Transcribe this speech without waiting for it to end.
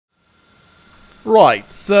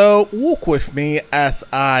Right, so walk with me as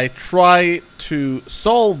I try to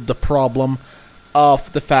solve the problem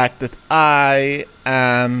of the fact that I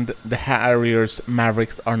and the Harrier's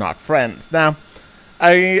Mavericks are not friends. Now,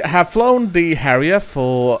 I have flown the Harrier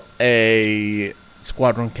for a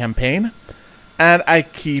squadron campaign, and I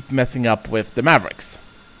keep messing up with the Mavericks.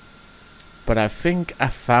 But I think I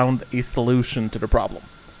found a solution to the problem.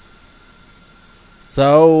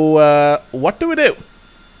 So, what do we do?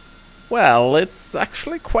 Well, it's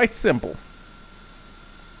actually quite simple.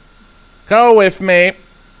 Go with me.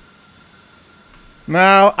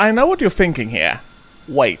 Now, I know what you're thinking here.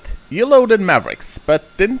 Wait, you loaded Mavericks, but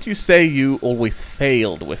didn't you say you always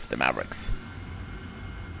failed with the Mavericks?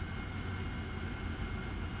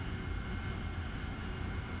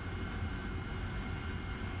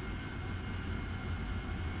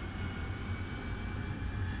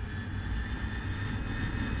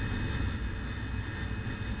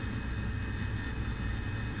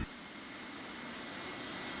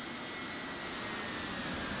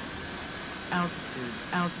 Altitude,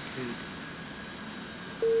 altitude.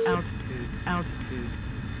 Altitude, altitude.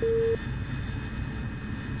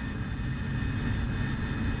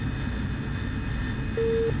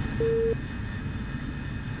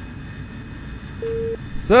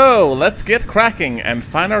 So, let's get cracking and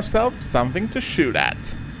find ourselves something to shoot at.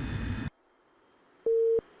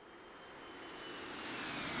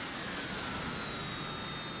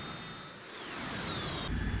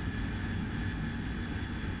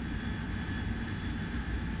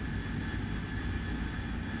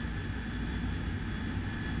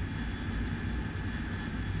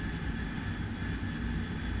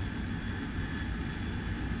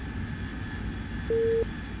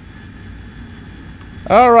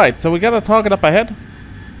 Alright, so we got a target up ahead.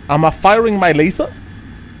 I'm firing my laser.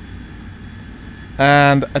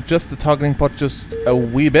 And adjust the targeting pot just a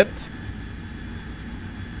wee bit.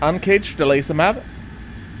 Uncage the laser map.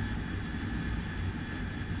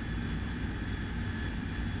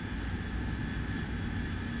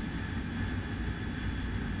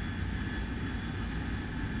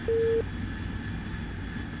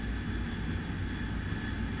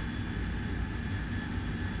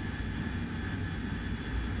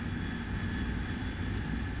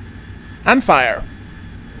 And fire.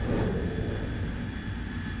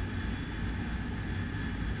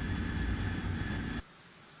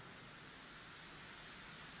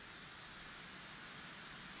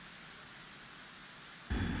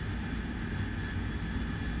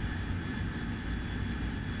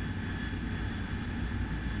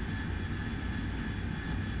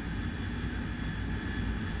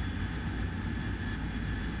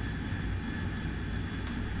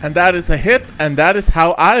 And that is a hit, and that is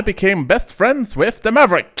how I became best friends with the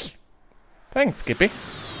Maverick. Thanks, Skippy.